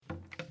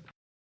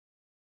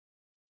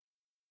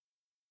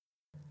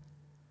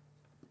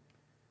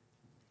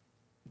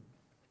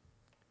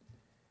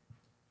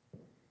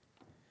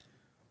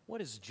What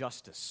is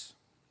justice?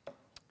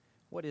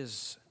 What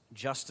is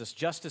justice?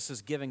 Justice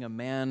is giving a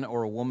man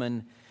or a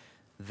woman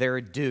their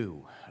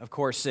due. Of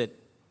course, it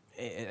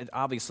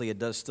obviously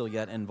does still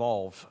yet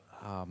involve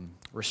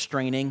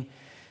restraining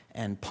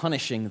and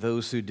punishing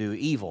those who do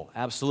evil.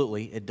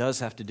 Absolutely, it does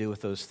have to do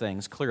with those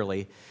things,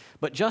 clearly.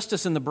 But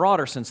justice in the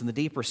broader sense, in the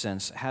deeper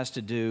sense, has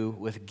to do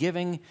with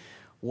giving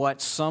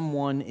what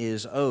someone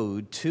is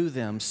owed to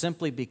them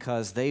simply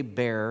because they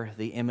bear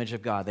the image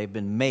of God. They've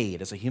been made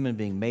as a human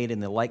being, made in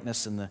the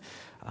likeness and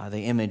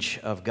the image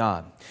of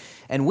God.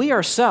 And we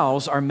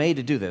ourselves are made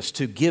to do this,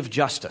 to give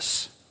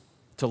justice,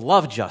 to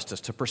love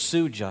justice, to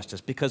pursue justice,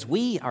 because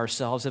we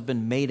ourselves have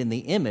been made in the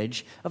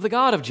image of the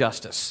God of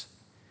justice.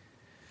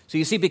 So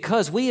you see,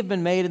 because we have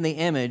been made in the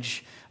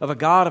image of a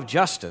God of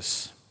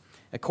justice,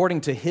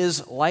 according to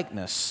His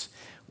likeness,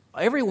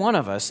 every one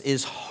of us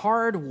is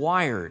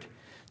hardwired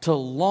to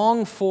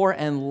long for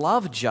and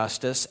love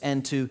justice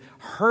and to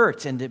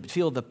hurt and to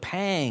feel the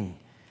pang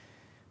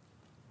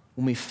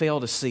when we fail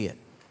to see it,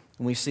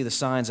 when we see the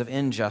signs of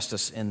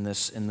injustice in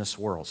this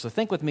world. So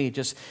think with me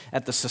just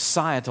at the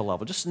societal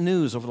level, just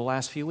news over the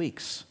last few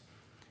weeks.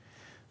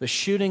 The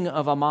shooting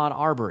of Ahmaud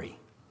Arbery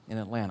in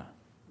Atlanta.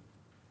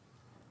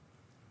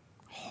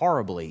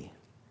 Horribly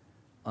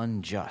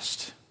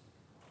unjust.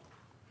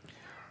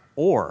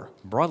 Or,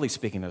 broadly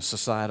speaking, at a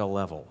societal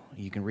level,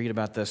 you can read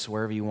about this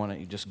wherever you want to.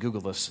 You just Google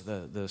this,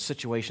 the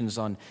situations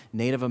on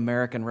Native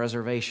American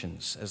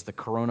reservations as the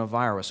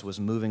coronavirus was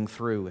moving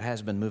through,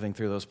 has been moving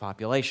through those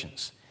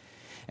populations,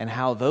 and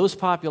how those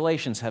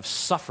populations have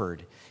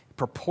suffered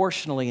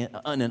proportionally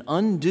in an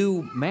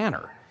undue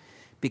manner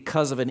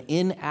because of an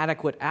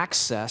inadequate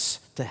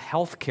access to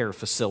health care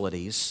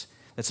facilities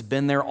that's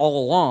been there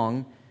all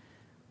along,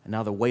 and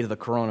now the weight of the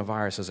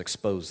coronavirus has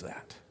exposed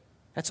that.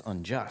 That's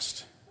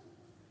unjust.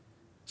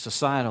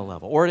 Societal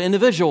level, or at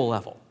individual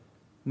level.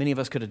 Many of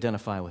us could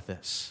identify with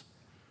this.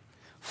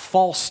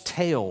 False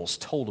tales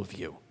told of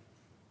you.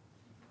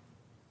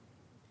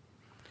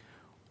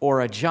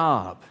 Or a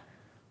job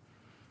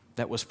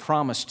that was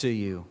promised to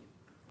you,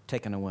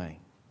 taken away.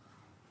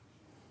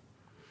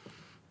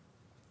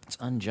 It's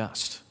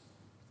unjust.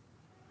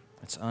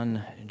 It's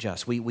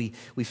unjust. We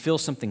feel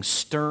something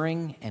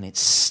stirring and it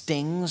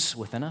stings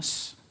within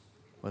us,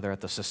 whether at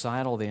the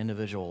societal or the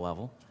individual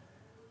level.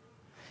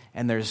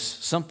 And there's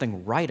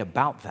something right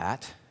about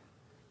that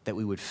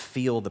we would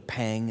feel the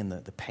pang and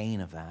the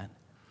pain of that.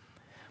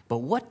 But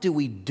what do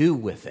we do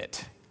with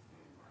it?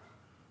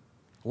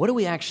 What do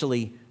we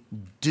actually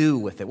do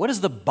with it? What does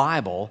the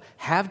Bible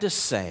have to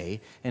say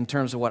in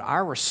terms of what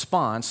our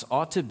response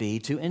ought to be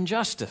to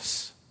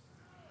injustice?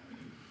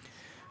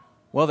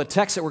 Well, the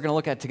text that we're going to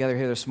look at together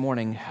here this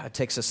morning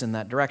takes us in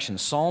that direction.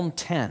 Psalm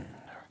 10.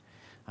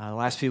 The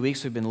last few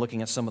weeks we've been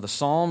looking at some of the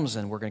Psalms,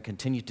 and we're going to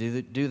continue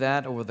to do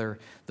that over the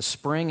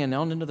spring and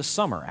on into the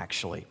summer,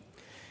 actually.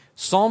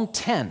 Psalm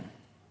 10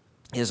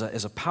 is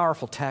a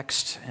powerful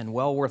text and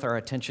well worth our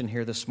attention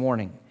here this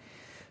morning.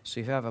 So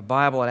if you have a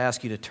Bible, I'd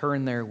ask you to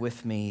turn there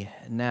with me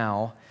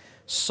now.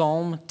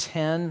 Psalm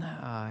 10,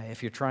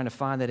 if you're trying to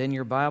find that in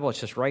your Bible, it's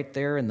just right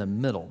there in the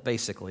middle,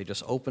 basically.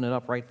 Just open it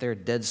up right there,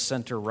 dead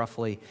center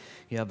roughly.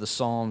 You have the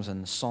Psalms,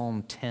 and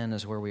Psalm 10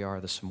 is where we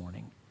are this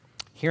morning.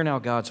 Hear now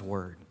God's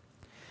word.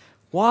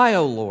 Why,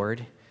 O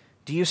Lord,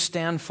 do you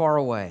stand far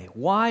away?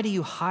 Why do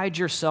you hide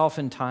yourself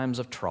in times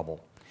of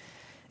trouble?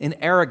 In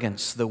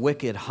arrogance, the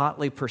wicked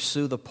hotly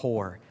pursue the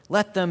poor.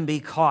 Let them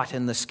be caught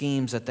in the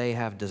schemes that they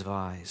have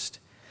devised.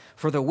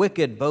 For the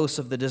wicked boasts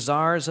of the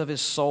desires of his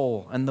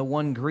soul, and the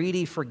one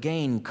greedy for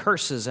gain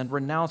curses and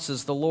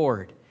renounces the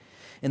Lord.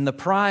 In the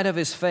pride of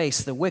his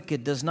face, the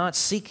wicked does not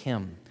seek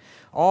him.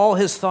 All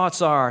his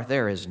thoughts are,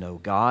 there is no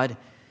God.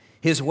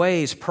 His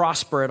ways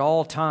prosper at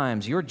all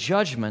times. Your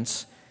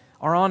judgments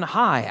are on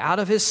high, out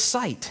of his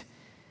sight.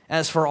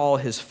 As for all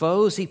his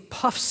foes, he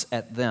puffs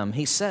at them.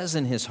 He says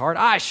in his heart,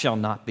 I shall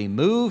not be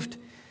moved.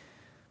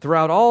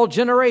 Throughout all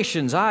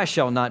generations, I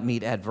shall not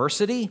meet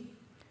adversity.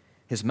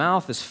 His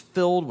mouth is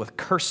filled with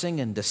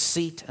cursing and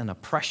deceit and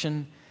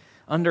oppression.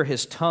 Under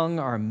his tongue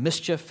are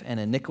mischief and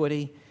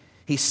iniquity.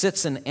 He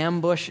sits in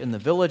ambush in the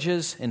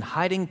villages. In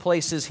hiding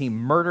places, he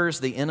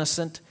murders the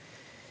innocent.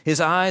 His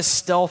eyes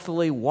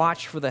stealthily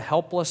watch for the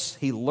helpless.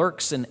 He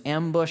lurks in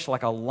ambush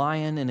like a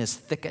lion in his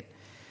thicket.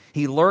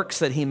 He lurks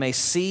that he may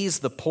seize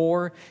the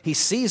poor. He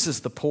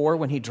seizes the poor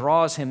when he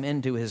draws him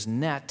into his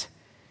net.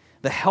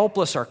 The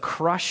helpless are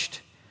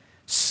crushed,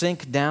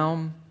 sink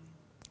down,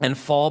 and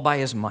fall by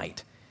his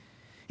might.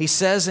 He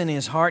says in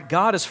his heart,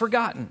 God is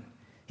forgotten.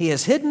 He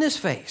has hidden his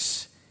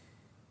face.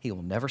 He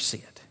will never see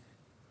it.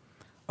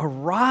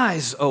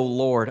 Arise, O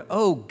Lord,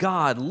 O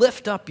God,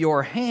 lift up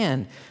your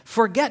hand.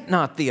 Forget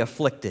not the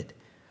afflicted.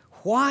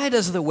 Why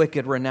does the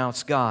wicked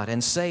renounce God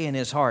and say in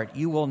his heart,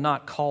 you will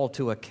not call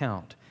to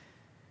account?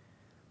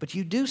 But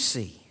you do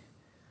see,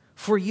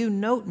 for you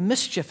note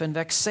mischief and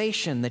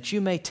vexation, that you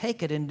may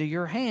take it into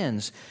your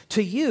hands.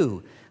 To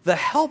you, the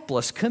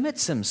helpless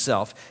commits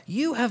himself.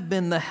 You have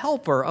been the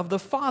helper of the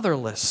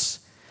fatherless.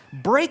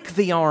 Break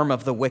the arm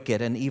of the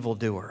wicked and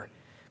evildoer.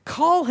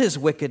 Call his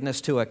wickedness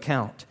to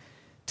account.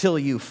 till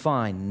you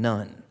find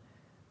none.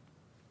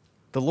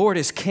 The Lord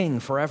is king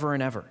forever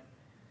and ever.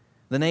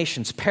 The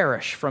nations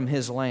perish from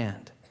his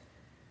land.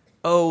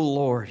 O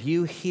Lord,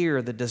 you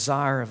hear the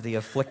desire of the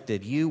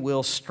afflicted. You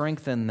will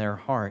strengthen their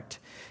heart.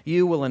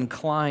 You will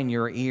incline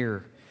your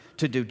ear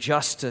to do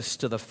justice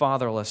to the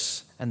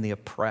fatherless and the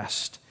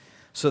oppressed,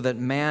 so that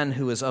man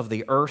who is of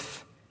the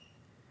earth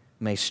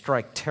may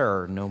strike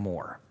terror no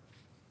more.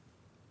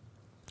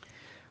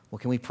 Well,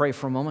 can we pray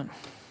for a moment?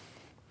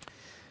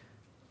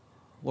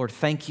 Lord,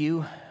 thank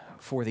you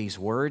for these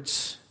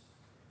words.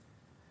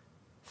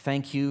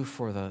 Thank you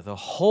for the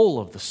whole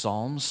of the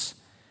Psalms,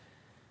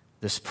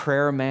 this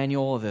prayer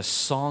manual, this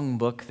song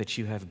book that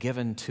you have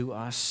given to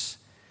us,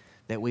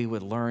 that we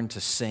would learn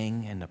to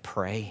sing and to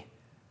pray.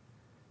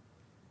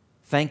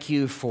 Thank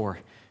you for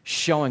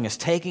showing us,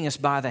 taking us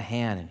by the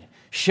hand, and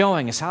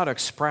showing us how to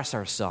express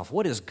ourselves,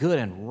 what is good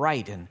and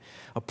right and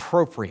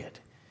appropriate,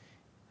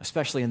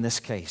 especially in this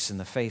case, in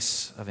the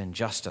face of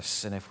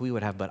injustice. And if we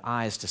would have but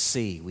eyes to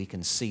see, we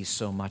can see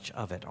so much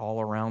of it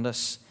all around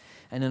us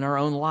and in our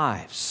own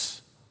lives.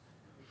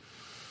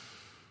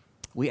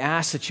 We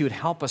ask that you would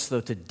help us,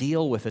 though, to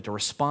deal with it, to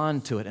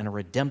respond to it in a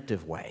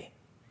redemptive way,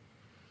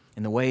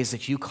 in the ways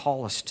that you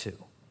call us to.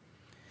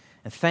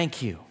 And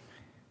thank you.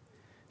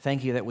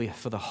 Thank you that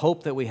for the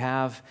hope that we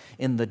have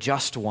in the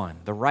just one,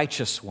 the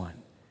righteous one,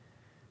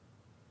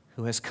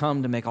 who has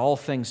come to make all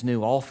things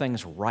new, all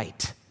things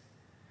right.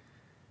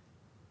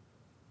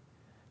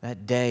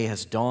 That day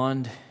has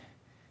dawned,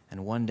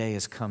 and one day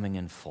is coming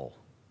in full.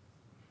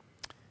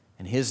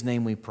 In his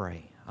name we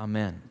pray.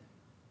 Amen.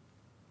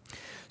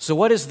 So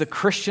what is the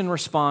Christian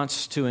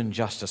response to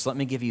injustice? Let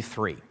me give you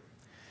three.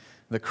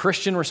 The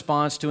Christian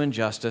response to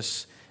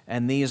injustice,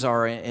 and these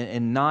are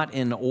not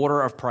in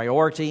order of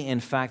priority. In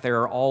fact, they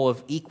are all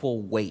of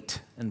equal weight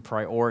and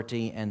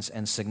priority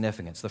and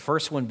significance. The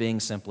first one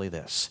being simply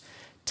this: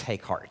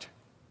 take heart.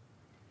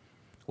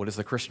 What is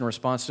the Christian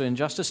response to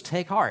injustice?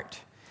 Take heart.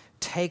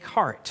 Take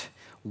heart.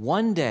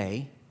 One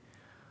day,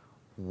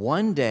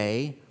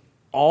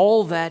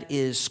 all that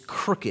is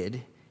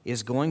crooked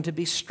is going to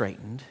be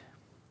straightened.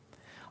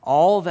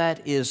 All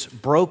that is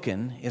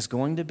broken is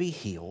going to be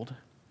healed.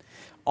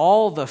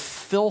 All the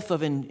filth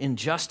of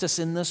injustice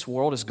in this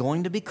world is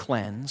going to be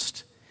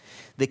cleansed.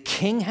 The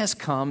King has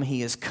come.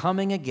 He is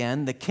coming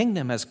again. The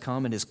kingdom has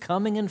come and is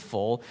coming in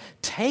full.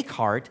 Take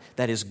heart.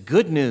 That is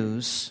good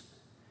news.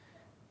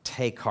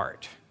 Take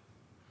heart.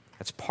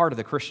 That's part of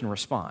the Christian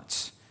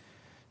response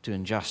to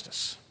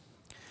injustice.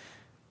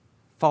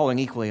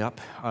 Following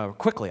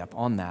quickly up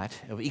on that,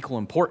 of equal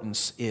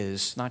importance,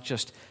 is not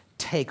just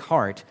take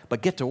heart,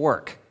 but get to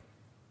work.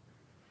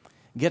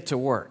 Get to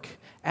work.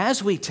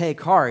 As we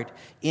take heart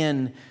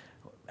in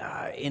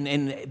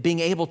being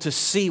able to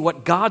see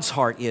what God's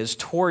heart is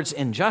towards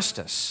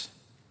injustice,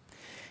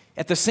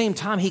 at the same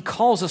time, he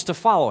calls us to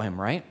follow him,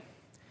 right?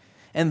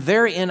 And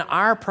therein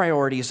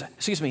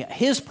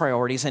his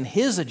priorities and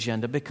his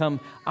agenda become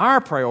our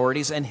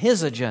priorities and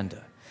his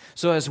agenda.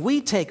 So as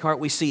we take heart,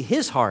 we see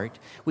his heart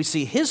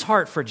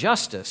for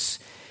justice.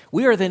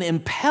 We are then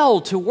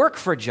impelled to work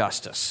for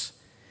justice,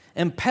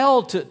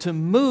 impelled to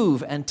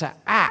move and to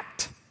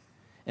act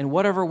in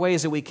whatever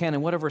ways that we can,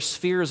 in whatever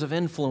spheres of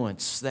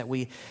influence that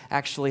we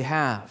actually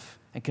have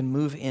and can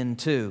move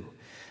into.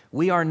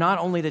 We are not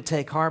only to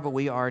take heart, but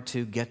we are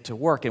to get to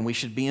work, and we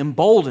should be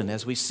emboldened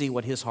as we see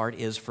what his heart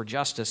is for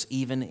justice,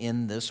 even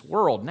in this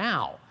world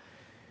now.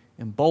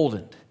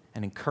 Emboldened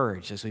and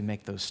encouraged as we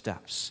make those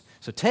steps.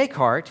 So take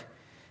heart,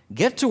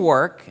 get to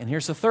work, and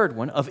here's the third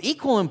one, of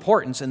equal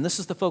importance, and this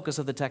is the focus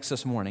of the text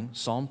this morning,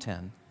 Psalm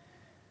 10.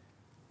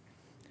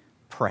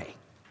 Pray.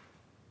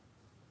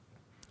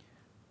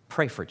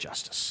 Pray for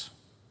justice.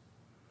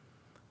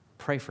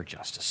 Pray for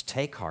justice.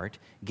 Take heart,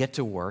 get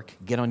to work,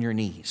 get on your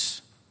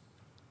knees.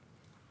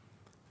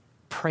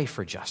 Pray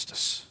for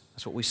justice.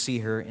 That's what we see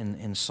here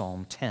in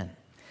Psalm 10.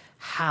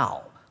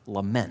 How?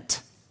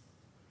 Lament.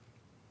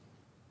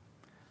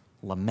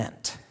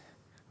 Lament.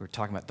 We were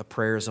talking about the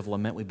prayers of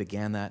lament. We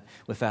began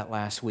with that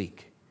last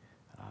week.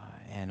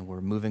 And we're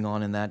moving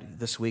on in that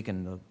this week,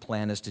 and the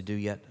plan is to do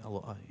yet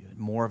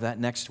more of that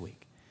next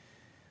week.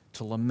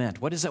 To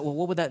lament. What is that? Well,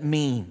 what would that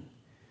mean?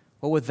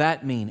 What would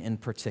that mean in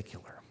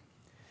particular?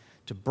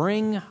 To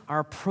bring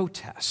our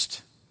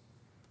protest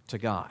to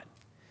God,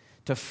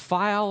 to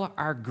file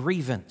our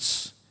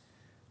grievance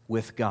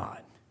with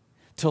God,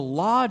 to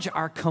lodge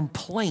our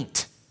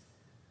complaint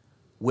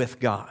with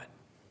God.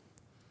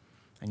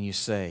 And you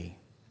say,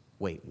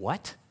 wait,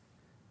 what?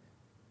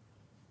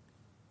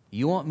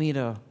 You want me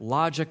to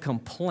lodge a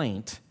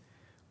complaint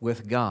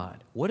with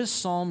God? What does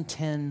Psalm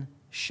 10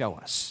 show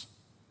us?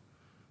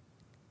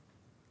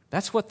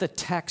 That's what the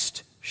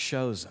text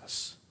shows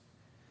us.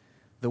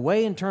 The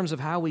way in terms of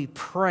how we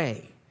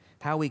pray,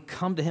 how we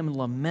come to him and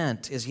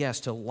lament is,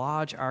 yes, to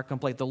lodge our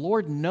complaint. The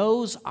Lord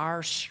knows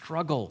our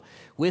struggle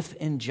with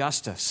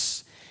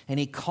injustice, and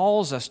he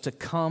calls us to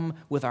come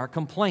with our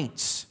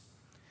complaints,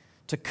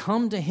 to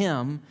come to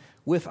him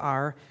with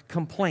our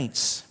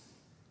complaints.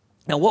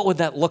 Now, what would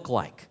that look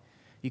like?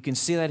 You can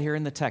see that here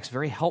in the text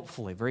very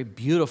helpfully, very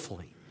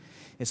beautifully.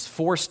 It's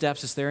 4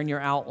 steps. It's there in your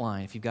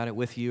outline. If you've got it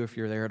with you, if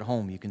you're there at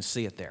home, you can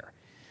see it there.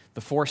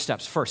 The 4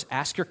 steps. First,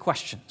 ask your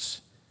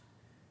questions.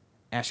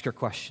 Ask your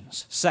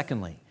questions.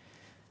 Secondly,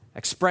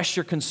 express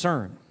your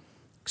concern.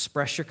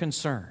 Express your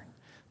concern.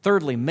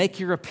 Thirdly, make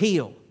your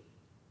appeal.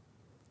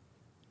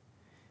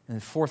 And then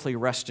fourthly,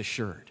 rest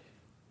assured.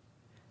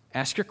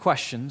 Ask your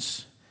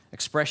questions,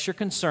 express your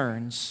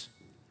concerns,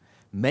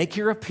 make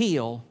your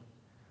appeal,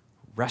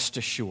 rest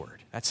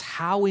assured. That's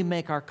how we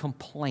make our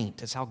complaint.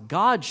 That's how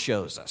God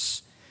shows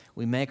us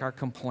we make our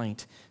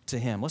complaint to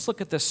Him. Let's look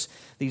at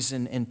these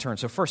in turn.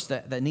 So first,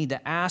 that need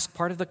to ask,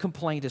 part of the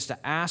complaint is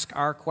to ask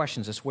our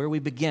questions. That's where we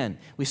begin.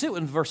 We see it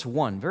in verse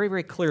 1 very,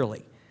 very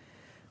clearly.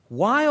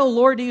 Why, O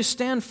Lord, do you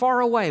stand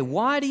far away?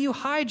 Why do you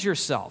hide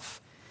yourself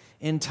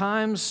in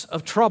times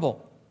of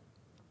trouble?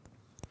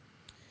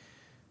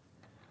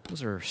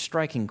 Those are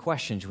striking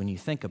questions when you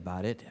think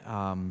about it.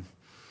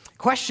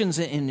 Questions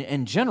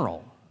in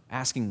general,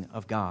 asking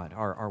of God,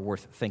 are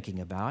worth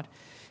thinking about.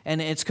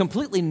 And it's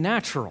completely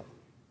natural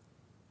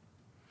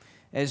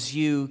as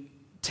you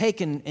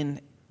take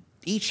in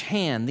each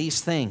hand these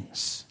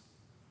things.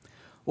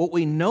 What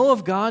we know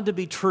of God to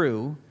be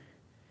true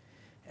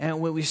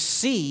and what we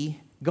see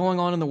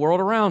going on in the world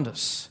around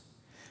us.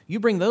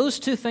 You bring those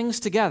two things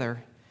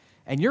together,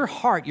 and your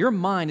heart, your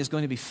mind is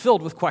going to be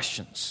filled with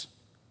questions.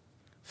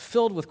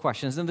 Filled with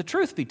questions. And the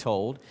truth be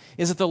told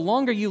is that the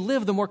longer you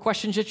live, the more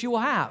questions that you will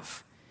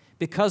have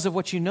because of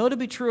what you know to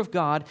be true of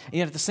God, and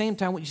yet at the same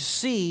time what you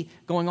see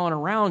going on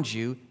around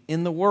you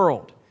in the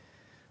world.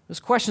 Those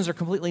questions are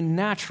completely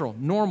natural,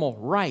 normal,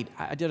 right.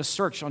 I did a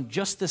search on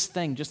just this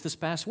thing just this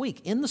past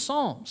week in the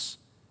Psalms.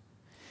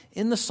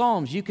 In the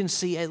Psalms, you can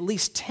see at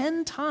least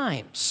 10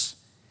 times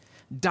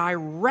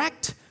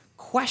direct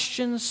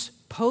questions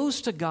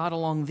posed to God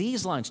along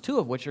these lines, 2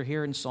 of which are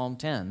here in Psalm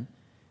 10.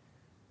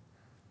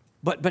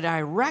 But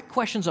direct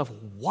questions of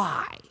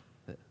why.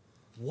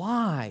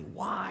 Why?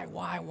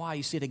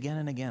 You see it again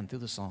and again through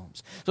the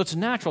Psalms. So it's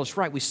natural, it's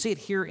right. We see it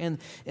here in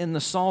the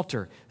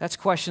Psalter. That's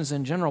questions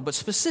in general. But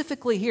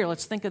specifically here,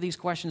 let's think of these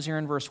questions here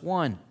in verse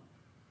 1.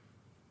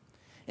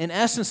 In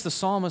essence, the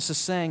psalmist is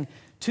saying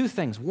 2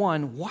 things.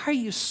 1, why are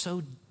you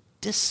so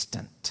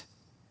distant?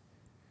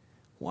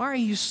 Why are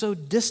you so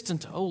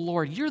distant, O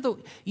Lord?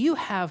 You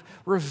have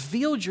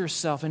revealed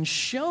yourself and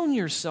shown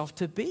yourself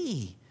to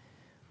be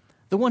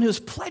the one who's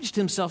pledged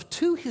himself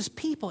to his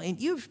people,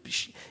 and you've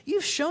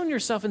shown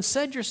yourself and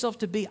said yourself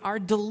to be our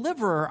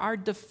deliverer, our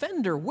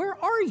defender. Where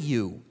are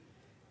you?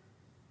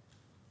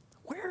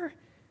 Where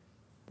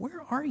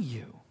are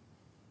you?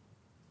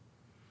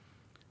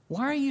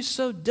 Why are you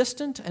so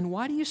distant, and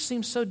why do you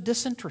seem so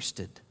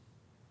disinterested?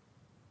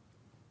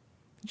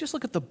 Just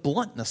look at the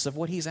bluntness of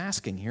what he's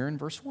asking here in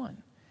verse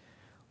 1.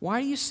 Why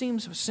do you seem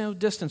so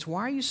distant?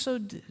 Why are you so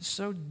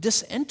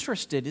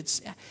disinterested?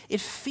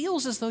 It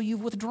feels as though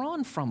you've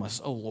withdrawn from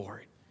us, O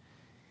Lord.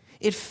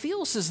 It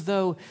feels as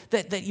though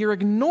that you're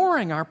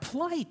ignoring our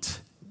plight.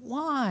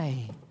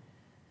 Why?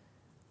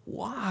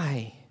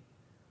 Why?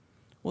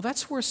 Well,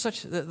 that's where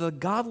the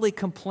godly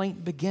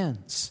complaint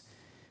begins,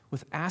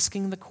 with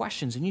asking the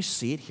questions. And you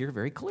see it here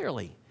very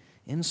clearly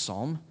in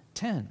Psalm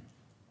 10.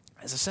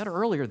 As I said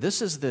earlier,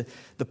 this is the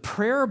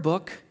prayer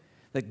book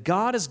that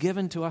God has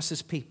given to us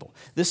as people.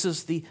 This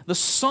is the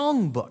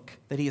songbook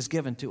that He has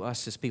given to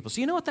us as people.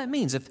 So you know what that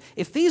means?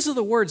 If these are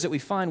the words that we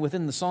find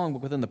within the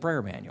songbook, within the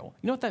prayer manual,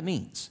 you know what that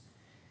means?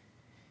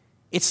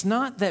 It's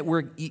not that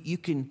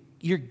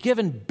you're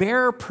given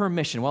bare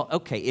permission. Well,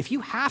 okay, if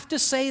you have to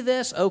say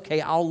this, okay,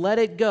 I'll let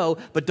it go,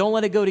 but don't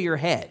let it go to your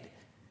head.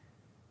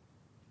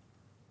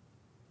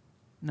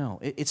 No,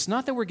 it's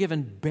not that we're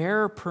given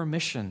bare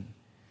permission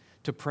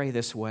to pray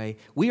this way.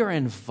 We are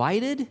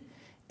invited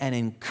and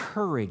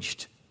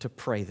encouraged to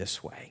pray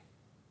this way.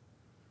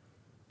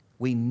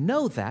 We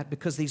know that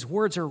because these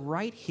words are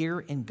right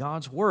here in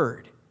God's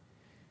Word.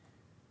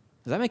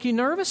 Does that make you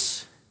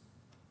nervous?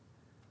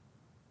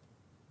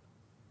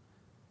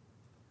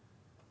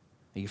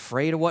 Are you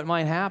afraid of what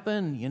might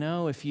happen? You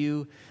know, if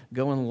you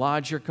go and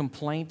lodge your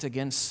complaint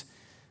against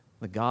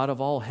the God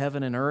of all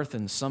heaven and earth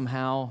and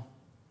somehow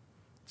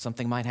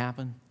something might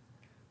happen?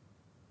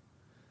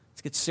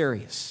 Let's get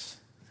serious.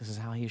 This is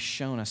how He has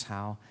shown us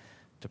how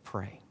to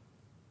pray.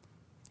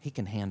 He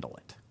can handle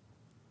it.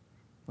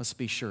 Let's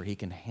be sure He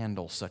can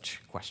handle such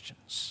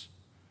questions.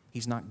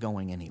 He's not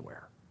going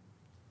anywhere.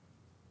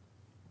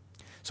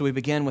 So we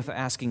begin with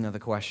asking of the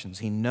questions.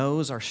 He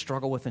knows our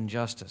struggle with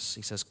injustice.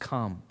 He says,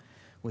 come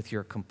with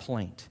your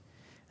complaint.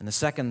 And the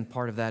second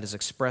part of that is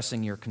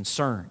expressing your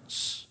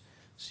concerns.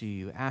 So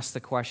you ask the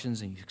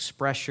questions and you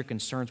express your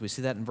concerns. We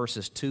see that in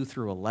verses 2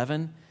 through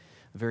 11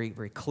 very,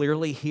 very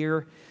clearly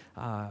here.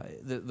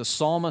 The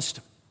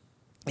psalmist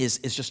is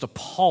just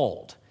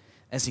appalled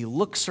as he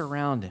looks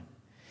around him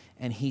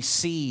and he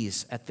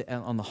sees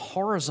on the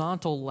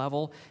horizontal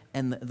level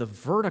and the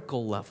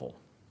vertical level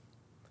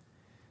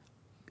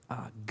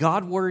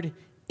Godward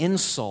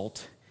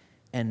insult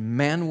and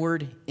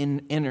manward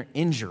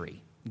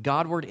injury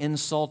Godward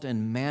insult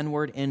and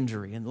manward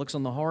injury, and looks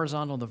on the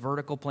horizontal and the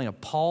vertical plane,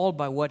 appalled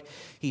by what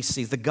he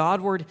sees. The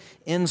Godward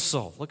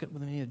insult. Look at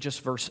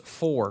just verse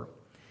 4.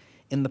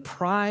 In the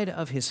pride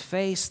of his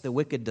face, the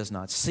wicked does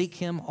not seek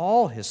him.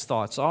 All his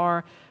thoughts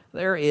are,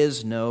 there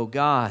is no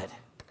God.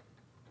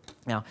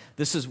 Now,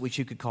 this is what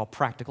you could call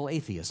practical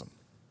atheism.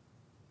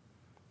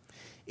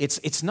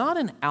 It's not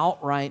an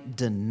outright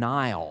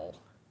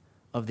denial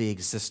of the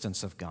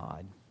existence of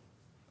God,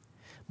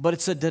 but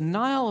it's a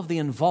denial of the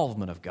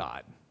involvement of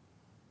God.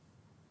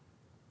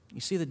 You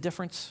see the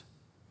difference?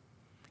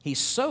 He's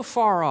so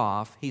far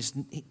off,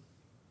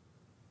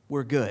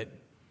 we're good.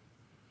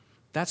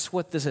 That's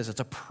what this is. It's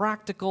a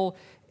practical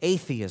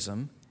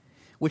atheism,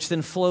 which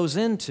then flows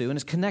into and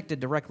is connected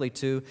directly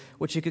to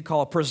what you could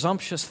call a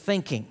presumptuous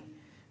thinking.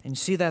 And you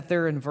see that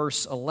there in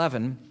verse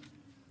 11.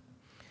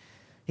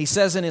 He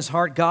says in his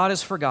heart, God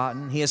is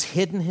forgotten. He has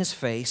hidden his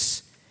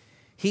face.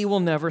 He will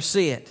never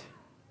see it.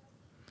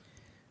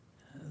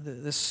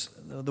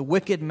 The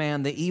wicked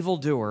man, the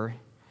evildoer,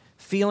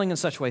 feeling in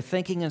such a way,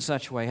 thinking in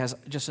such a way, has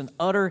just an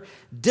utter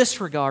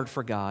disregard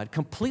for God,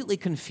 completely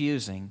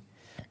confusing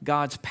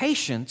God's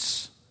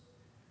patience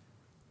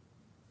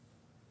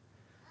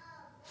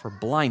for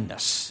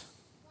blindness,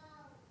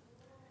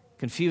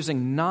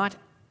 confusing not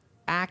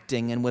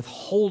acting and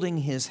withholding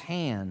his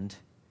hand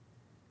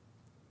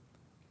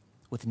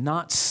with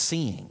not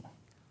seeing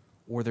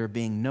or there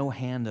being no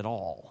hand at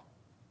all.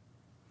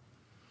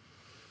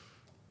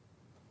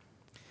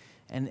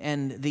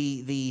 And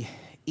the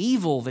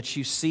evil that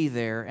you see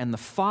there and the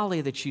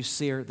folly that you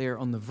see there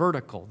on the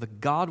vertical, the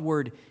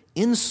Godward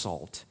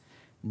insult,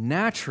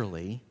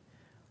 naturally,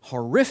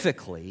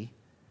 horrifically,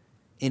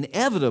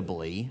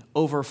 inevitably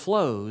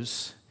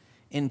overflows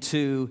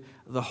into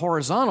the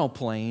horizontal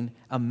plane,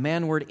 a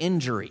manward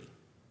injury.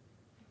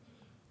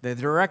 They're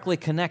directly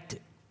connected.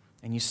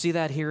 And you see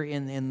that here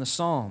in the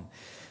psalm.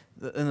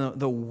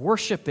 The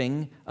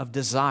worshiping of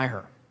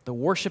desire. The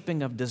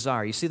worshiping of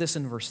desire. You see this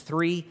in verse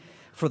 3.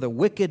 For the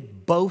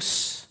wicked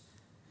boasts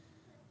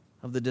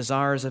of the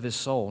desires of his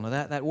soul. Now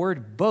that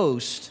word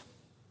boast,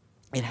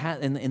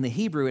 in the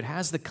Hebrew, it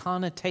has the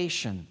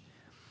connotation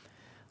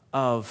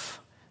of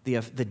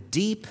the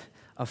deep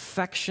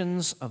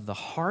affections of the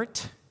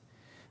heart,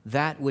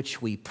 that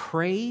which we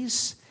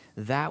praise,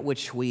 that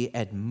which we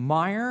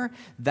admire,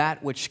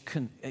 that which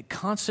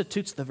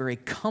constitutes the very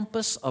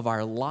compass of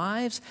our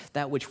lives,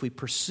 that which we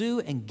pursue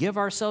and give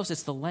ourselves.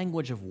 It's the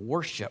language of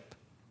worship.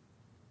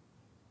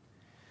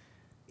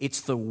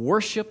 It's the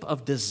worship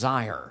of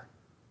desire.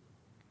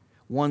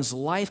 One's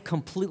life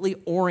completely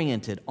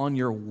oriented on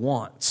your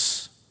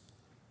wants.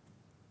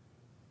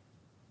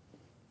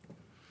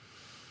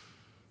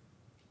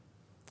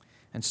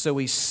 And so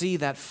we see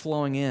that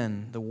flowing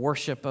in, the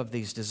worship of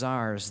these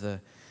desires, the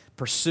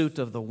pursuit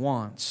of the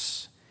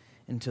wants,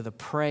 into the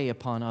prey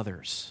upon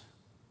others,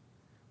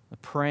 the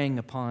preying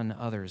upon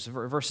others.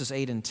 Verses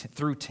 8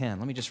 through 10.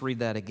 Let me just read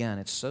that again.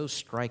 It's so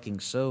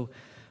striking, so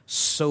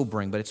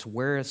sobering, but it's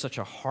where such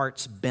a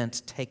heart's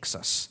bent takes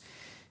us.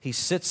 He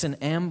sits in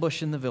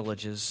ambush in the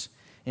villages.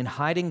 In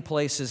hiding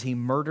places, he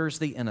murders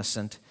the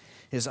innocent.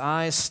 His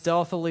eyes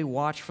stealthily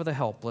watch for the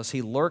helpless.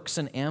 He lurks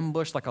in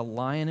ambush like a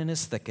lion in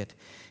his thicket.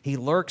 He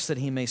lurks that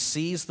he may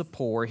seize the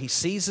poor. He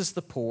seizes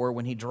the poor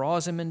when he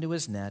draws him into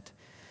his net.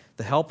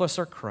 The helpless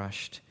are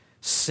crushed,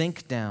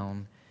 sink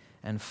down,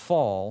 and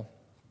fall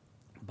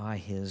by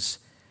his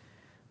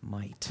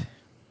might.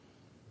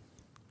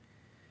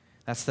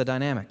 That's the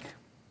dynamic.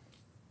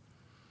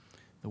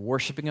 The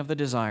worshiping of the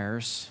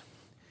desires,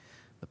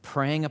 the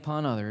preying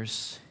upon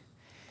others,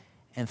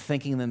 and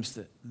thinking them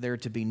there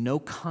to be no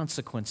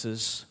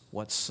consequences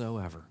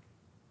whatsoever.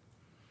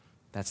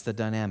 That's the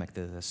dynamic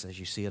of this as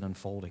you see it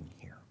unfolding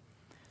here.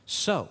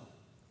 So,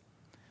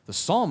 the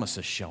psalmist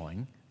is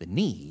showing the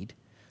need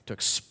to,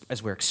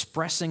 as we're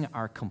expressing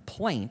our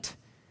complaint,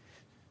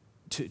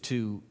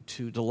 to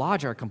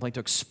lodge our complaint, to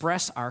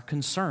express our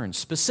concerns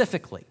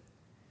specifically.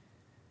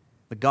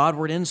 The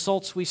Godward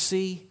insults we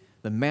see,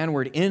 the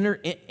manward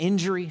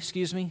injury,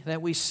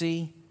 that we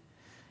see,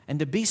 and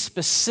to be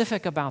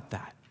specific about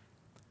that.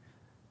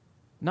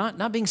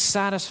 Not being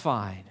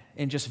satisfied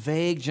in just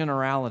vague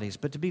generalities,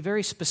 but to be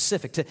very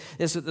specific.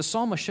 As the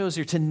psalmist shows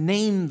here, to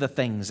name the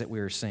things that we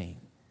are seeing.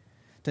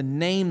 To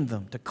name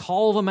them, to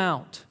call them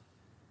out.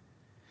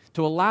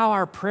 To allow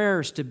our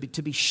prayers to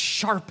be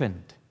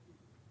sharpened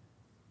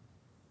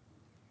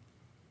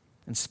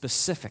and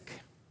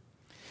specific.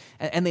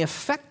 And the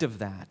effect of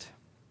that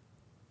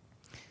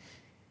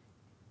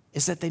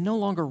is that they no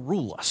longer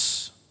rule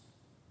us.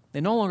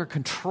 They no longer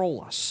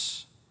control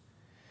us.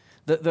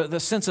 The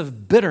sense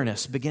of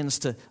bitterness begins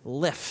to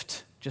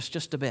lift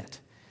just a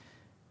bit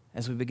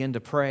as we begin to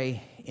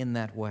pray in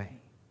that way.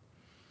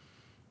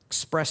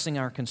 Expressing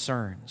our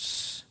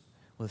concerns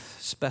with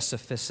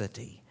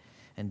specificity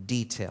and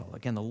detail.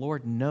 Again, the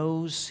Lord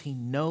knows, He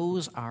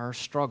knows our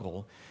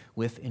struggle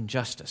with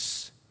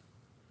injustice.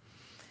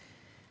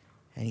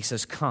 And He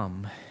says,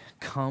 come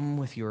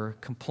with your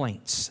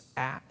complaints.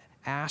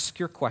 Ask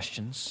your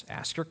questions.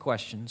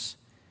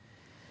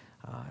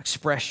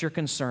 Express your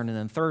concern. And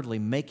then thirdly,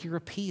 make your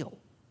appeal.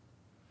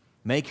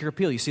 Make your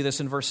appeal. You see this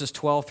in verses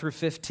 12 through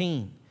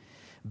 15.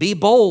 Be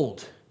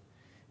bold.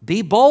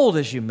 Be bold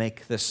as you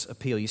make this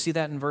appeal. You see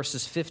that in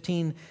verses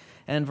 15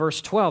 and verse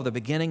 12, the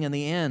beginning and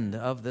the end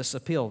of this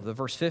appeal. The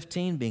verse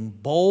 15, being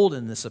bold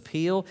in this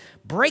appeal,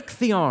 break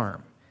the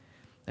arm.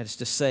 That is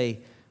to say,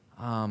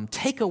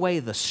 take away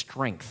the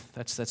strength.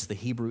 That's the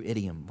Hebrew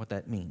idiom, what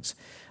that means.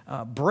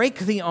 Break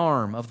the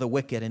arm of the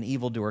wicked and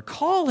evildoer.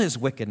 Call his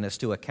wickedness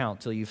to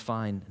account till you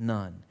find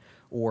none.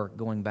 Or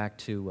going back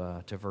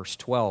to verse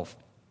 12.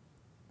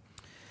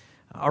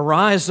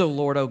 Arise, O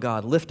Lord, O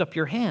God, lift up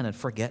your hand and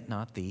forget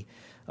not the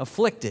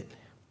afflicted.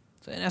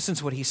 So in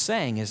essence, what he's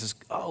saying is,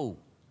 oh,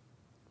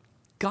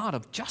 God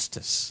of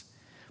justice,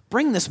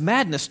 bring this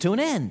madness to an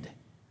end.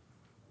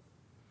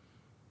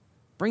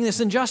 Bring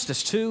this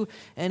injustice to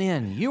an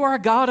end. You are a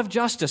God of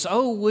justice.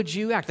 Oh, would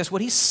you act? That's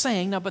what he's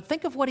saying. Now, but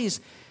think of what he's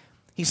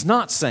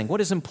not saying. What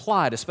is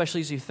implied,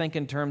 especially as you think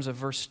in terms of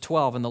verse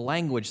 12 and the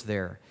language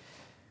there.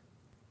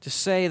 To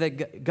say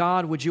that,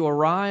 God, would you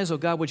arise? Oh,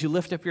 God, would you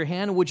lift up your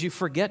hand? Would you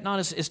forget not?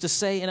 Is to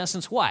say, in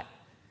essence, what?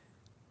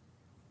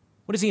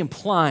 What is he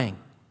implying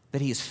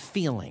that he is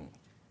feeling?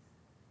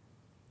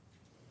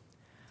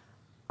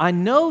 I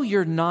know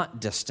you're not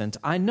distant.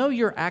 I know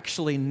you're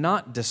actually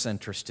not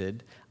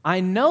disinterested. I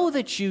know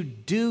that you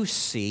do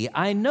see.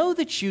 I know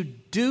that you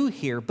do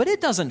hear, but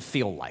it doesn't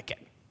feel like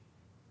it.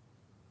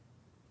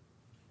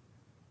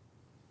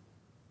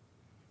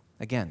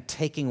 Again,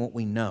 taking what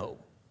we know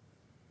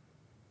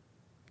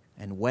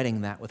and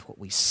wedding that with what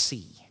we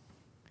see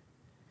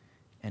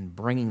and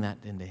bringing that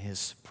into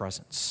his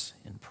presence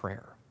in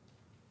prayer.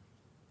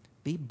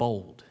 Be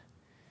bold.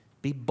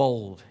 Be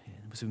bold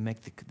as we make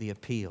the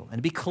appeal.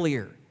 And be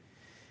clear.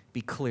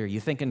 Be clear. You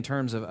think in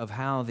terms of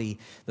how the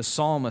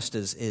psalmist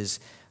is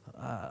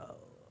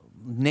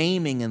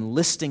naming and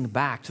listing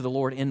back to the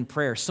Lord in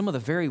prayer some of the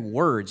very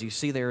words you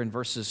see there in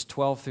verses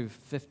 12 through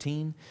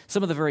 15,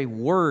 some of the very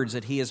words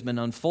that he has been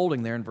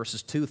unfolding there in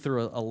verses 2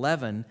 through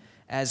 11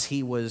 as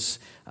he was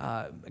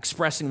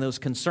expressing those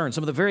concerns,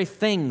 some of the very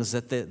things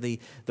that the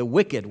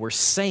wicked were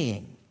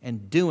saying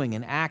and doing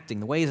and acting,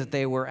 the ways that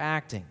they were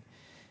acting.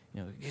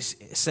 You know, he's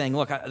saying,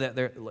 look,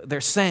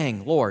 they're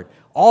saying, Lord,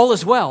 all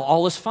is well,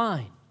 all is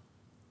fine.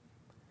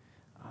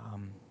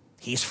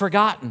 He's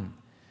forgotten.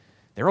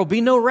 There will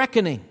be no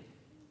reckoning.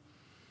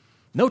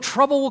 No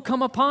trouble will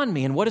come upon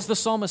me. And what is the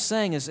psalmist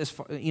saying?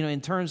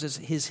 In terms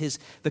of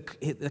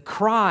the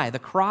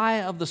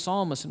cry of the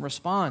psalmist in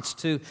response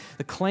to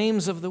the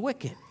claims of the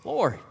wicked.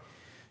 Lord,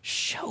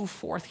 show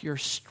forth your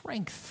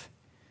strength.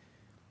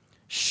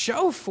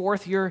 Show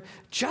forth your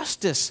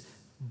justice.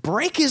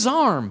 Break his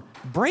arm.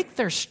 Break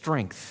their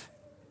strength.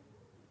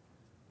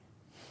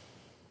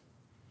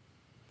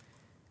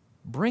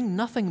 Bring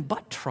nothing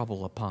but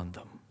trouble upon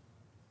them.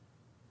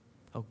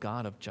 O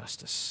God of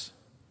justice.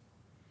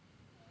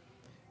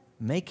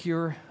 Make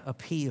your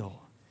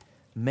appeal.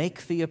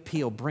 Make the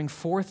appeal. Bring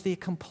forth the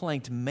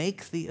complaint.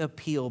 Make the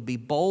appeal. Be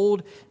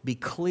bold. Be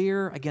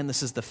clear. Again,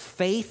 this is the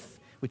faith.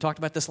 We talked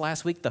about this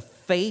last week. The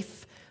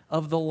faith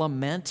of the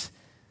lament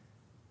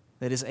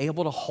that is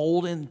able to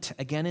hold in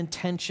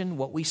tension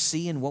what we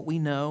see and what we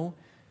know.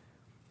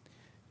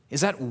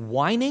 Is that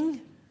whining?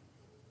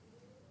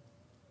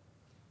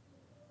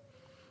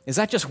 Is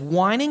that just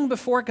whining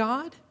before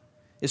God?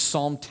 Is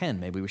Psalm 10,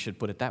 maybe we should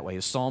put it that way,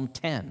 is Psalm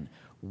 10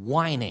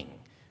 whining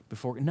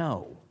before?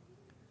 No.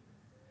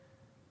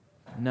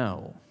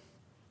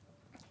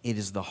 It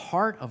is the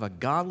heart of a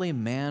godly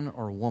man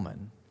or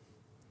woman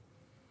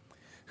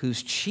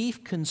whose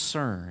chief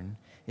concern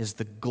is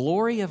the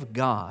glory of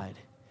God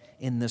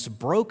in this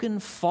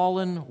broken,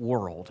 fallen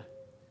world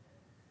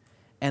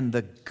and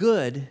the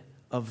good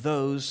of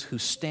those who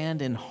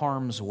stand in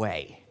harm's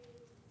way.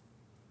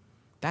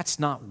 That's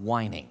not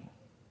whining.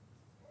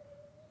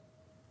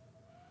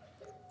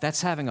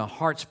 That's having a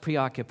heart's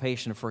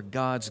preoccupation for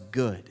God's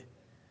good,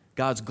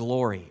 God's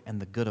glory,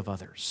 and the good of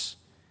others,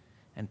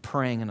 and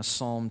praying in a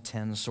Psalm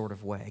 10 sort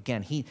of way.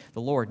 Again,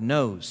 the Lord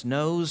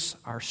knows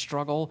our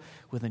struggle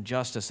with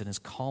injustice and is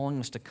calling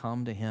us to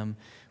come to him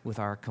with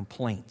our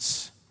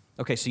complaints.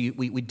 Okay, so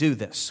we do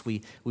this.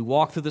 We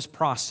walk through this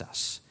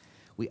process.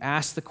 We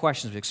ask the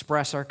questions. We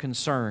express our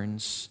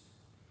concerns.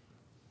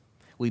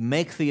 We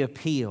make the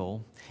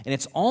appeal. And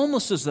it's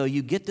almost as though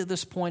you get to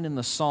this point in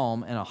the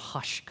psalm and a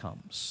hush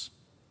comes.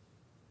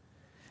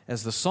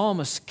 As the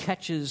psalmist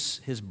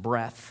catches his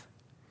breath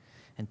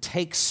and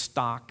takes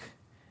stock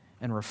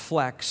and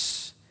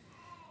reflects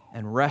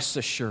and rests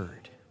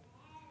assured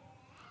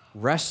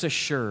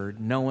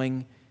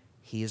knowing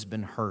he has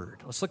been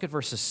heard. Let's look at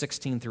verses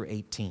 16 through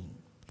 18.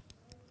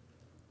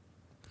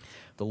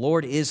 The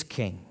Lord is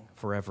king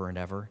forever and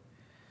ever.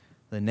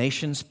 The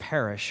nations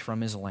perish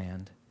from his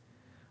land.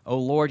 O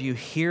Lord, you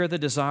hear the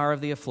desire of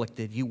the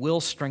afflicted. You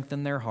will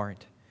strengthen their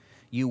heart.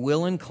 You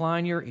will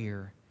incline your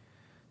ear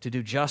to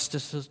do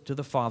justice to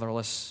the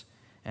fatherless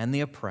and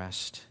the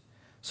oppressed,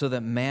 so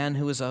that man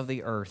who is of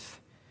the earth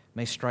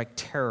may strike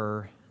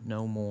terror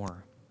no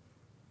more.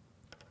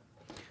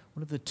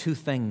 What are the two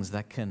things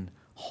that can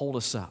hold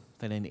us up,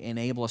 that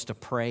enable us to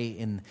pray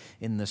in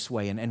this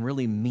way and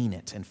really mean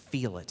it and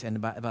feel it.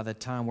 And by the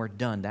time we're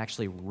done, to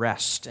actually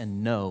rest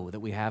and know that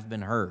we have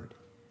been heard.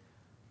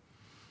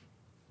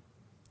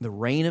 The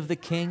reign of the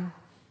King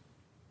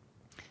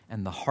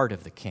and the heart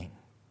of the King.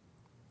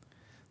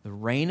 The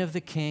reign of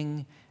the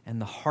King and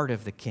the heart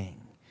of the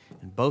King.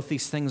 And both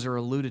these things are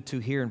alluded to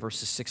here in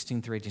verses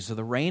 16 through 18. So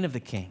the reign of the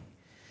King,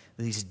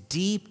 these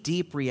deep,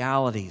 deep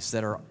realities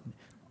that are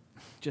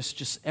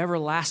just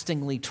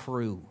everlastingly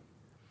true.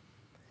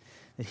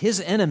 That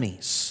his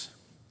enemies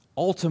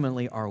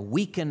ultimately are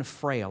weak and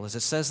frail, as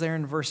it says there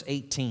in verse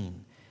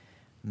 18,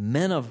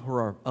 men who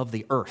are of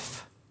the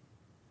earth.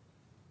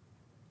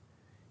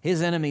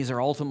 His enemies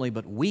are ultimately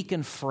but weak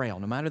and frail,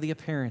 no matter the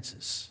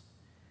appearances.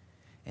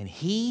 And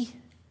his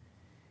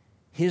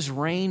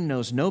reign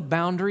knows no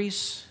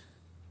boundaries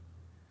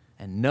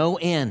and no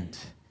end.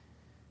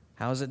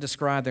 How is it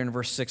described there in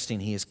verse 16?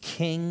 He is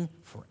king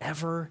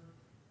forever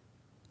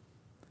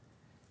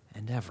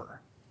and ever.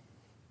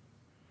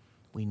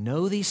 We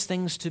know these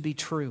things to be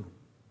true.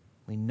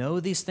 We know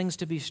these things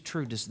to be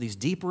true, these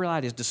deep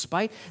realities,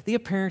 despite the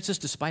appearances,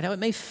 despite how it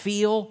may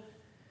feel,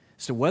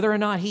 as to whether or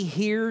not he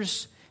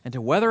hears and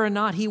to whether or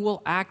not he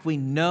will act. We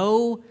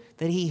know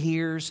that he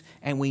hears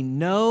and we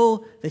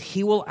know that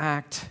he will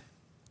act.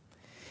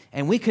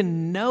 And we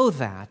can know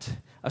that,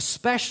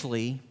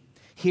 especially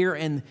here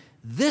in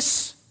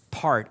this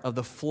part of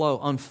the flow,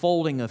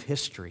 unfolding of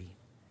history,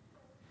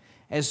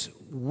 as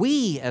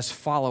we, as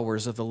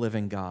followers of the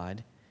living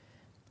God,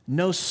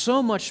 know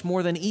so much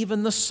more than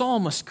even the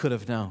psalmist could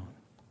have known.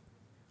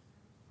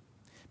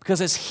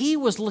 Because as he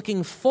was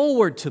looking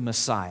forward to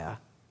Messiah,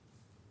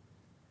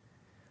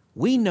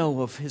 we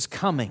know of his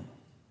coming.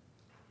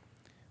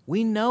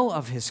 We know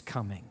of his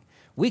coming.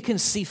 We can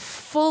see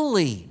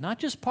fully, not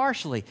just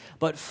partially,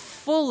 but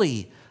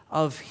fully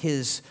of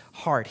his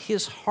heart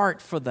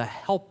for the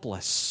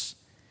helpless,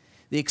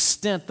 the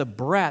extent, the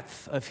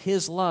breadth of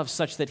his love,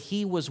 such that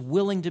he was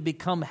willing to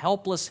become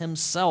helpless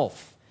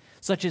himself,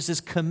 such as his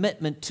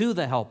commitment to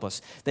the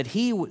helpless,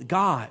 that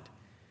God,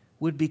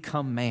 would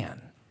become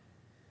man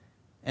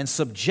and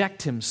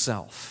subject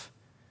himself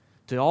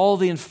to all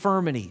the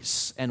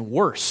infirmities and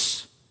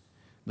worse,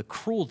 the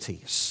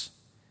cruelties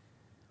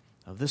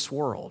of this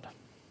world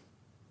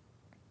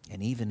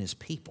and even his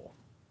people.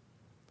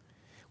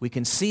 We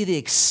can see the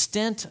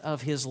extent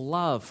of his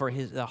love for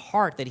the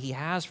heart that he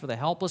has for the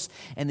helpless,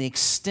 and the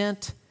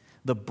extent,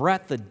 the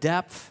breadth, the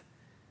depth,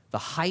 the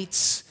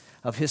heights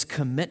of his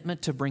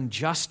commitment to bring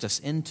justice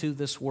into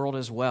this world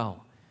as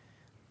well.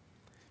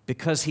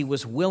 Because he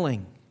was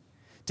willing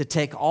to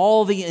take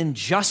all the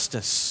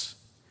injustice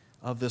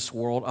of this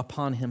world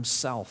upon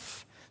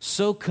himself.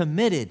 So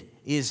committed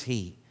is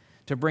he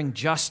to bring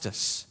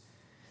justice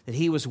that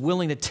he was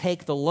willing to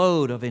take the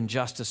load of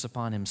injustice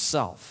upon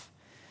himself,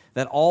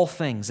 that all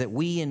things that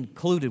we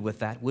included with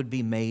that would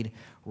be made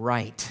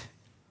right.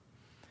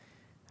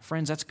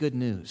 Friends, that's good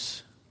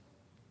news.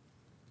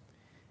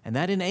 And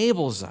that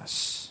enables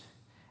us,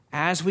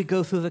 as we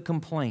go through the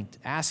complaint,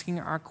 asking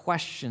our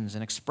questions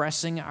and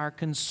expressing our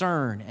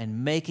concern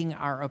and making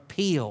our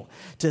appeal,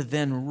 to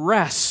then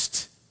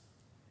rest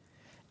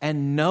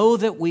and know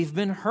that we've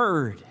been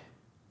heard,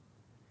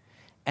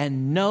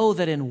 and know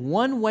that in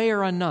one way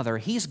or another,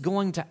 he's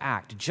going to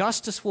act.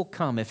 Justice will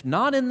come, if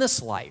not in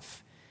this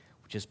life,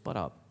 which is but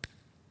a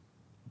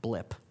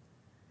blip,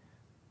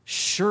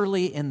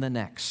 surely in the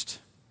next.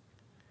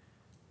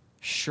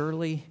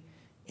 Surely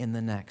in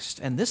the next.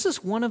 And this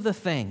is one of the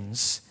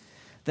things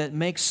that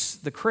makes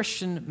the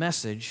Christian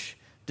message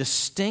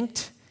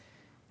distinct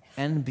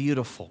and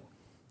beautiful.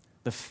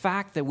 The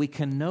fact that we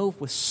can know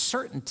with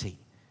certainty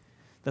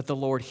that the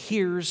Lord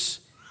hears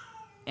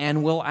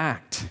and will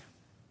act.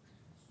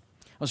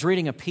 I was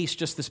reading a piece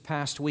just this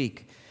past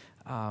week.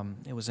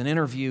 It was an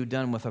interview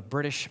done with a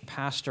British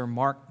pastor,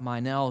 Mark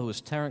Minell, who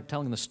was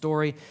telling the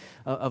story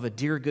of a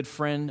dear good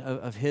friend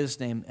of his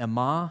named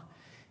Emma.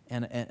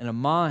 And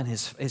Emma and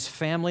his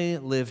family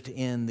lived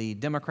in the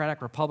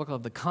Democratic Republic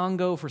of the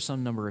Congo for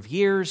some number of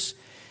years.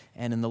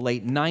 And in the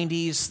late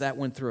 90s, that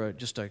went through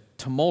just a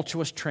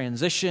tumultuous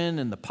transition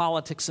in the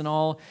politics and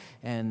all.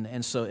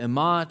 And so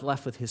Emma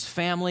left with his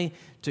family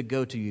to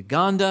go to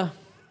Uganda.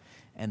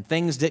 And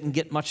things didn't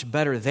get much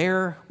better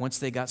there once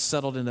they got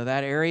settled into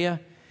that area.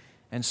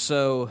 And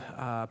so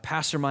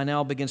Pastor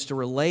Minell begins to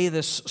relay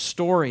this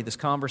story, this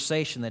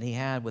conversation that he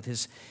had with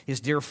his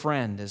dear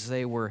friend as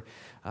they were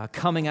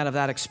coming out of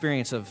that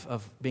experience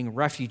of being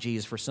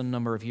refugees for some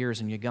number of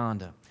years in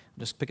Uganda. I'll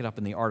just pick it up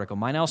in the article.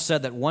 Minell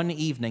said that one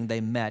evening they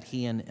met,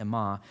 he and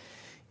Emma,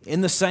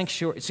 in the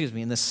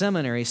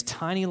seminary's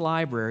tiny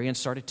library, and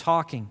started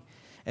talking.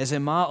 As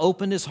Emma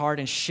opened his heart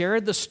and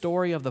shared the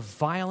story of the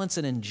violence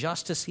and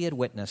injustice he had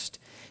witnessed,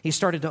 he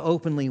started to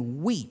openly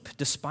weep,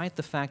 despite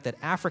the fact that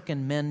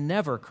African men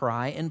never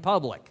cry in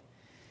public.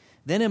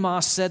 Then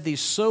Emma said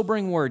these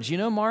sobering words, "You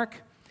know,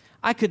 Mark,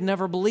 I could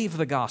never believe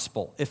the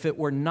gospel if it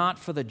were not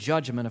for the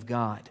judgment of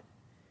God,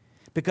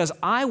 because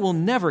I will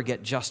never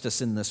get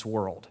justice in this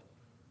world.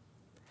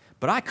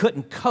 But I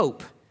couldn't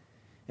cope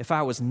if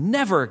I was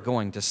never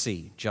going to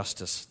see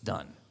justice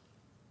done.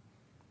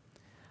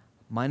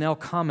 Meinel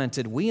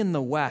commented, we in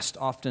the West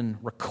often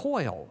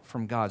recoil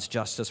from God's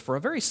justice for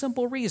a very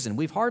simple reason.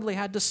 We've hardly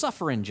had to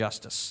suffer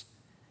injustice.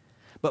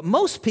 But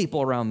most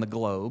people around the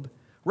globe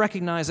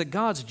recognize that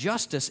God's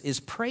justice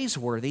is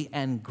praiseworthy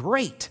and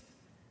great.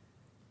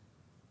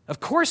 Of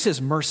course,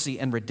 His mercy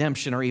and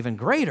redemption are even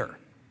greater.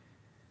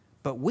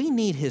 But we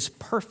need His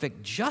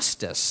perfect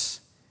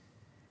justice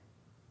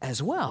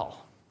as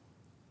well.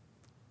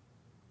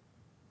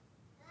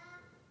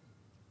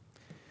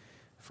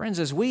 Friends,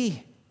 as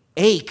we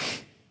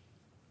ache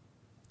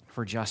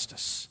for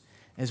justice,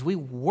 as we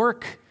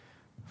work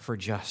for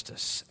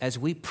justice, as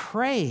we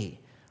pray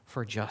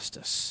for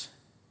justice,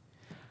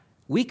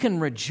 we can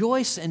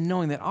rejoice in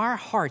knowing that our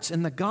hearts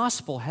in the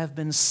gospel have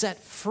been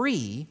set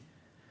free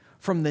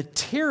from the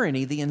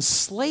tyranny, the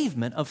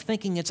enslavement of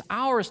thinking it's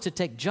ours to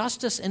take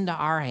justice into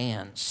our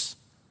hands.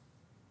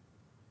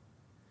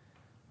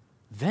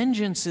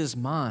 Vengeance is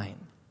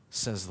mine,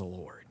 says the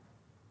Lord.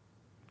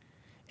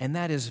 And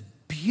that is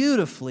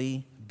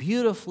beautifully,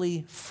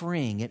 beautifully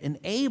freeing. It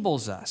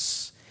enables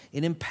us,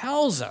 it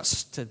impels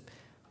us to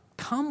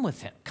come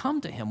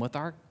to Him with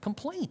our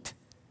complaint,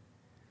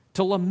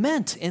 to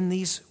lament in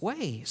these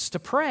ways, to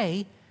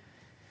pray,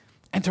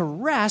 and to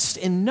rest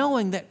in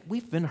knowing that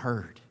we've been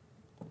heard.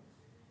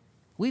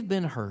 We've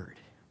been heard,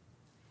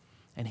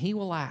 and He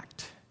will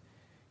act.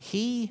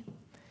 He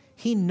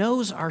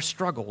knows our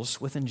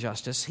struggles with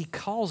injustice. He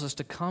calls us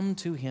to come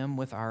to Him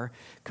with our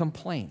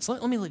complaints.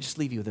 Let me just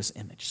leave you with this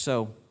image.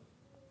 So,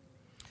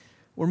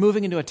 we're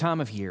moving into a time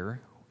of year,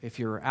 if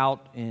you're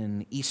out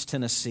in East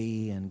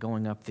Tennessee and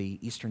going up the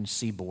eastern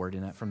seaboard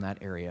from that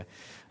area,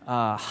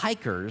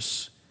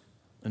 hikers,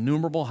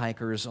 innumerable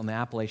hikers on the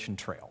Appalachian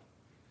Trail,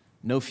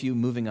 no few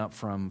moving up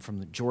from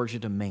Georgia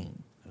to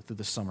Maine through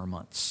the summer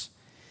months.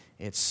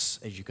 It's,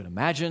 as you can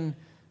imagine,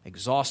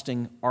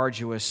 exhausting,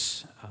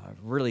 arduous,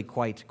 really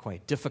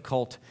quite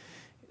difficult,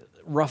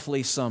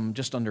 roughly some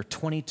just under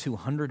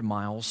 2,200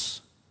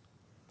 miles.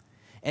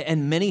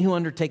 And many who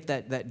undertake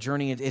that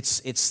journey,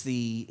 it's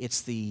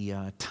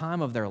the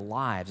time of their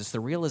lives. It's the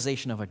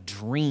realization of a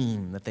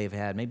dream that they've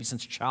had, maybe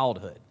since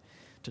childhood,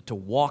 to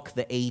walk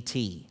the AT.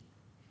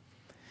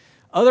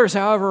 Others,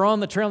 however, on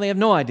the trail, they have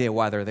no idea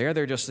why they're there.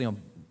 They're just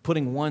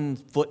putting one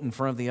foot in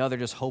front of the other,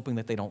 just hoping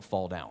that they don't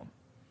fall down.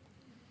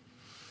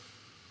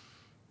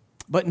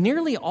 But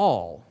nearly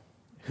all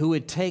who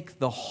would take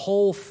the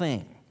whole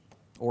thing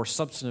or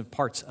substantive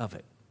parts of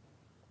it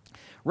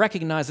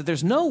recognize that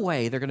there's no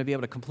way they're going to be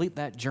able to complete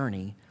that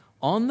journey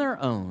on their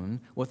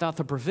own without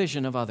the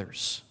provision of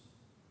others.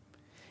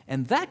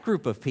 And that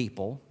group of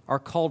people are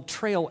called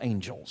trail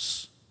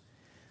angels.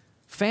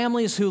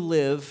 Families who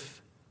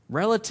live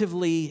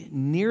relatively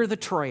near the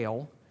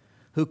trail,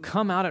 who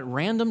come out at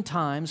random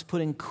times,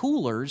 putting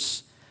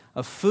coolers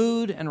of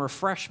food and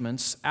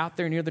refreshments out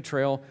there near the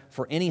trail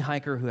for any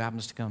hiker who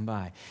happens to come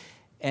by.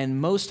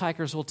 And most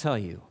hikers will tell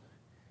you,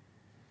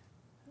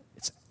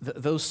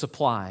 those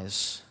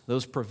supplies,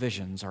 those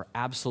provisions are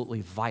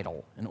absolutely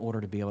vital in order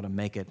to be able to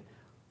make it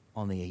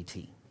on the AT.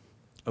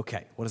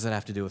 Okay, what does that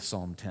have to do with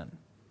Psalm 10?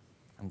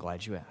 I'm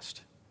glad you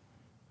asked.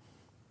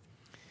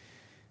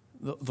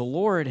 The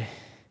Lord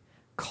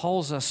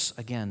calls us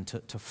again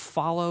to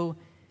follow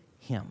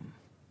Him.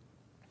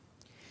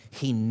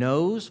 He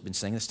knows, I've been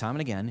saying this time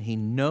and again, He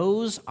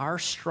knows our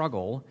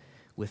struggle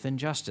with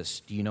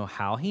injustice. Do you know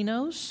how He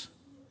knows?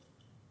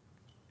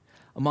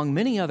 Among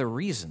many other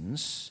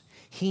reasons,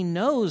 He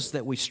knows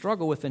that we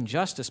struggle with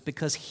injustice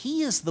because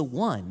He is the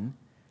one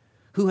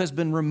who has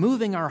been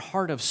removing our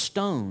heart of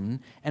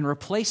stone and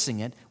replacing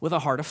it with a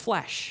heart of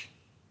flesh.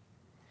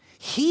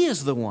 He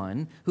is the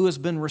one who has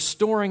been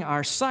restoring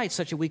our sight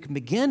such that we can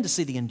begin to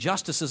see the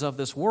injustices of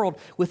this world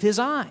with His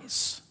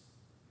eyes.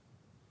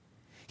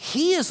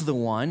 He is the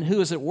one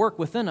who is at work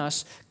within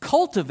us,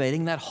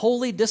 cultivating that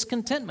holy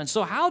discontentment.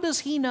 So how does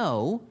He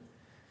know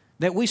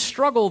that we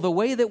struggle the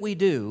way that we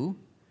do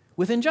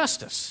with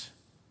injustice?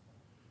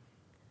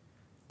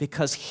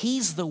 Because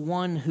He's the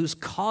one who's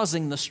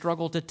causing the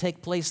struggle to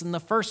take place in the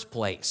first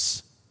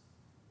place,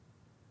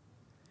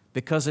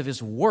 because of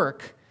His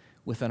work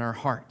within our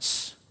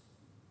hearts.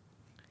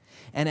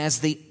 And as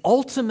the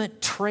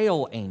ultimate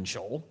trail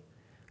angel,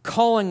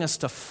 calling us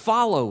to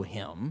follow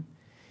Him,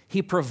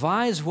 He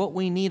provides what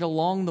we need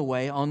along the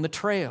way on the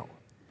trail,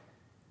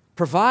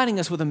 providing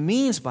us with a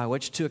means by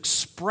which to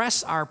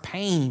express our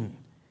pain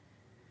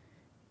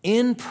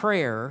in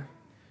prayer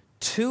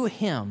to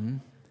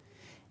Him,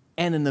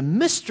 and in the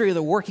mystery of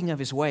the working of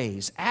His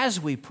ways, as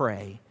we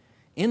pray,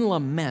 in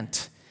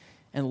lament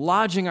and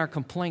lodging our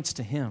complaints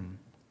to Him,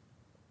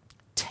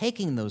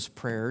 taking those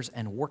prayers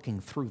and working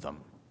through them.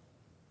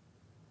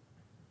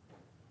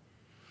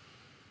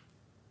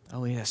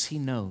 Oh yes, He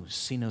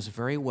knows. He knows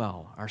very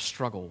well our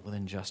struggle with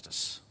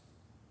injustice.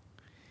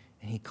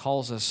 And He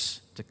calls us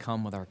to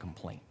come with our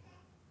complaint.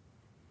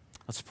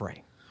 Let's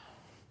pray.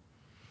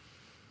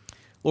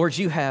 Lord,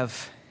 You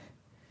have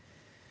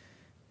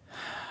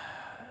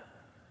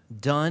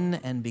done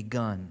and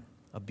begun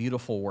a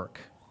beautiful work.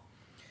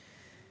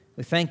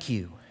 We thank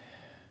You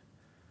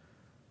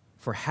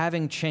for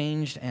having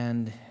changed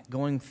and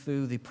going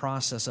through the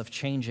process of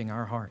changing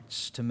our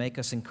hearts to make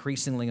us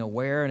increasingly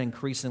aware and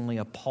increasingly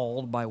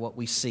appalled by what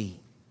we see.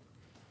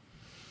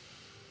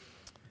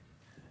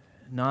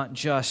 Not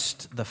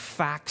just the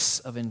facts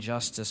of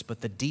injustice,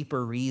 but the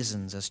deeper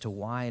reasons as to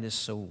why it is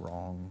so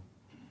wrong.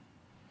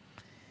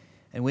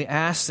 And we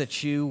ask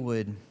that you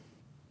would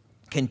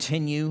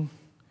continue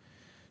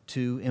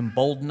to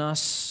embolden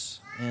us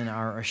in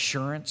our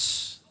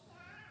assurance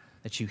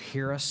that you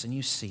hear us and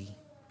you see.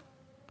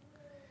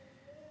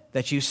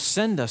 That you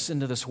send us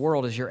into this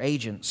world as your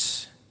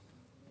agents.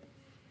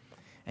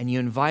 And you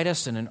invite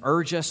us and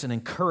urge us and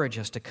encourage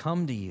us to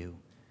come to you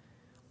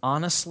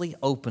honestly,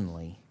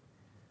 openly,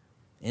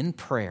 in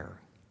prayer.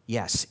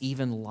 Yes,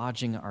 even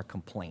lodging our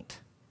complaint.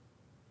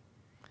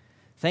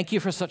 Thank you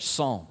for such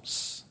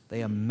psalms.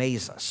 They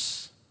amaze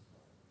us.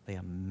 They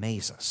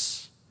amaze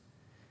us.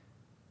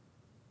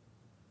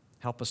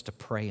 Help us to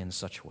pray in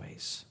such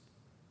ways.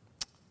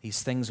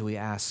 These things we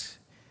ask,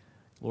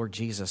 Lord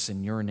Jesus,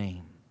 in your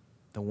name.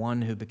 The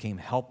one who became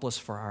helpless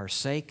for our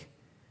sake,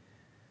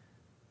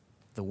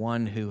 the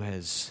one who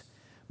has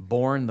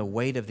borne the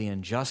weight of the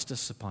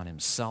injustice upon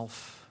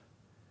himself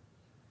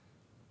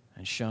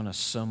and shown us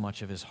so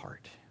much of his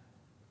heart.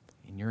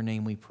 In your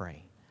name we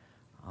pray.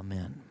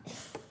 Amen.